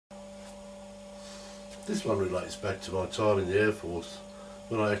This one relates back to my time in the Air Force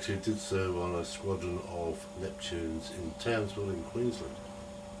when I actually did serve on a squadron of Neptunes in Townsville in Queensland.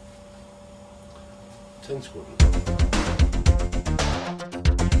 10 squadrons.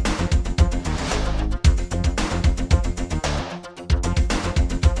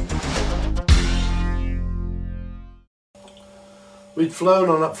 We'd flown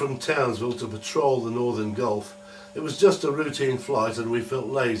on up from Townsville to patrol the Northern Gulf. It was just a routine flight and we felt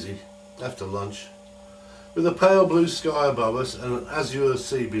lazy after lunch. With a pale blue sky above us and an azure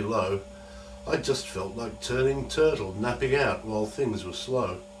sea below, I just felt like turning turtle, napping out while things were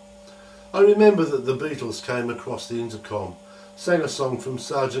slow. I remember that the Beatles came across the intercom, sang a song from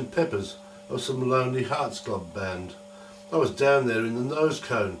Sergeant Pepper's of some Lonely Hearts Club band. I was down there in the nose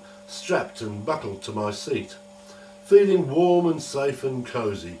cone, strapped and buckled to my seat, feeling warm and safe and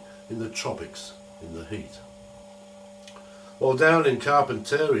cosy in the tropics in the heat. While down in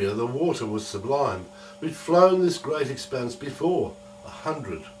Carpentaria the water was sublime. We'd flown this great expanse before,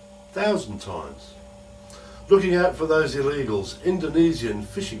 100,000 times. Looking out for those illegals, Indonesian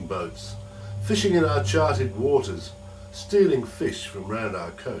fishing boats, fishing in our charted waters, stealing fish from round our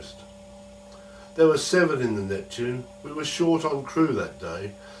coast. There were 7 in the Neptune. We were short on crew that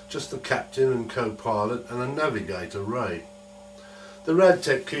day, just the captain and co-pilot and a navigator, Ray. The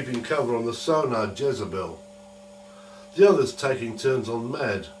rad-tech keeping cover on the sonar, Jezebel. The others taking turns on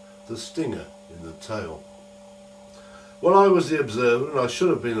M.A.D, the stinger in the tail. While I was the observer and I should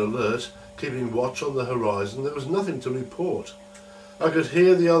have been alert, keeping watch on the horizon, there was nothing to report. I could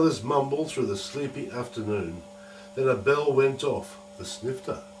hear the others mumble through the sleepy afternoon. Then a bell went off, the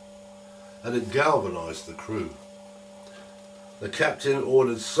snifter, and it galvanised the crew. The captain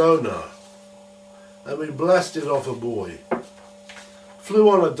ordered sonar, and we blasted off a buoy. Flew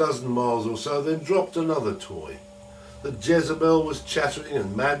on a dozen miles or so, then dropped another toy. The Jezebel was chattering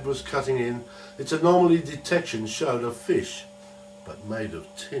and M.A.D was cutting in. Its anomaly detection showed a fish, but made of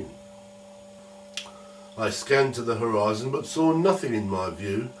tin. I scanned to the horizon but saw nothing in my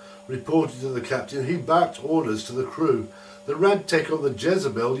view. Reported to the captain, he barked orders to the crew. The rad-tech on the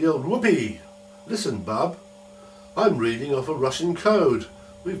Jezebel yelled, "Whoopee! Listen, bub, I'm reading off a Russian code.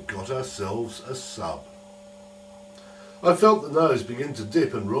 We've got ourselves a sub." I felt the nose begin to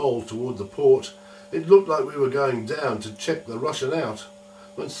dip and roll toward the port. It looked like we were going down to check the Russian out,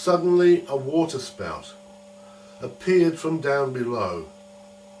 when suddenly a water spout appeared from down below.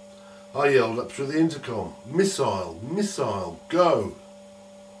 I yelled up through the intercom, "Missile, missile, go!"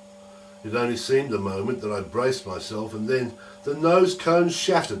 It only seemed a moment that I braced myself, and then the nose cone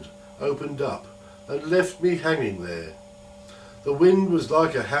shattered, opened up, and left me hanging there. The wind was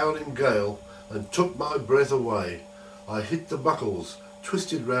like a howling gale and took my breath away. I hit the buckles,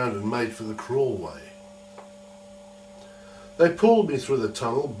 twisted round and made for the crawlway. They pulled me through the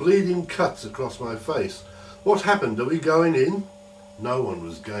tunnel, bleeding cuts across my face. What happened? Are we going in? No one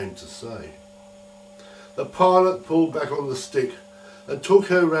was game to say. The pilot pulled back on the stick and took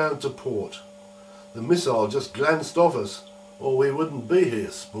her round to port. The missile just glanced off us, or we wouldn't be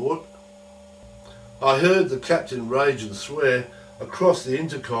here, sport. I heard the captain rage and swear across the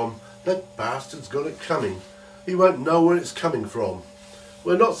intercom, "That bastard's got it coming. He won't know where it's coming from.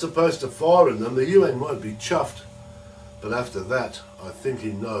 We're not supposed to fire in them, the UN won't be chuffed." But after that, I think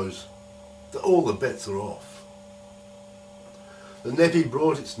he knows that all the bets are off. The Neppy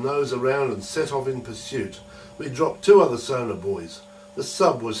brought its nose around and set off in pursuit. We dropped 2 other sonar buoys. The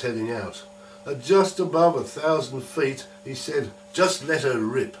sub was heading out. At just above 1,000 feet, he said, "Just let her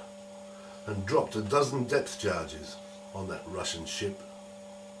rip," and dropped a dozen depth charges on that Russian ship.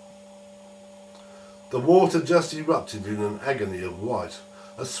 The water just erupted in an agony of white.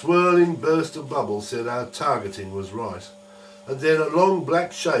 A swirling burst of bubbles said our targeting was right. And then a long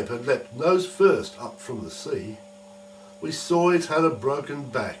black shape had leapt nose first up from the sea. We saw it had a broken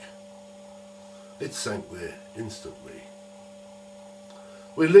back. It sank there instantly.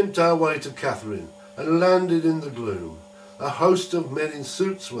 We limped our way to Catherine and landed in the gloom. A host of men in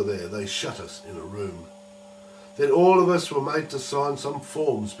suits were there. They shut us in a room. Then all of us were made to sign some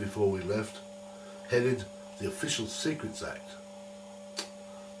forms before we left, headed the Official Secrets Act.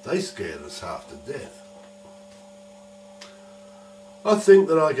 They scared us half to death. I think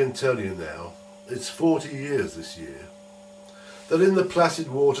that I can tell you now, it's 40 years this year, that in the placid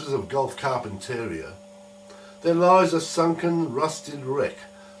waters of Gulf Carpentaria there lies a sunken, rusted wreck,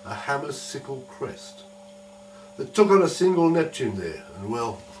 a hammer sickle crest, that took on a single Neptune there, and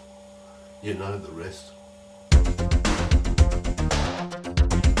well, you know the rest.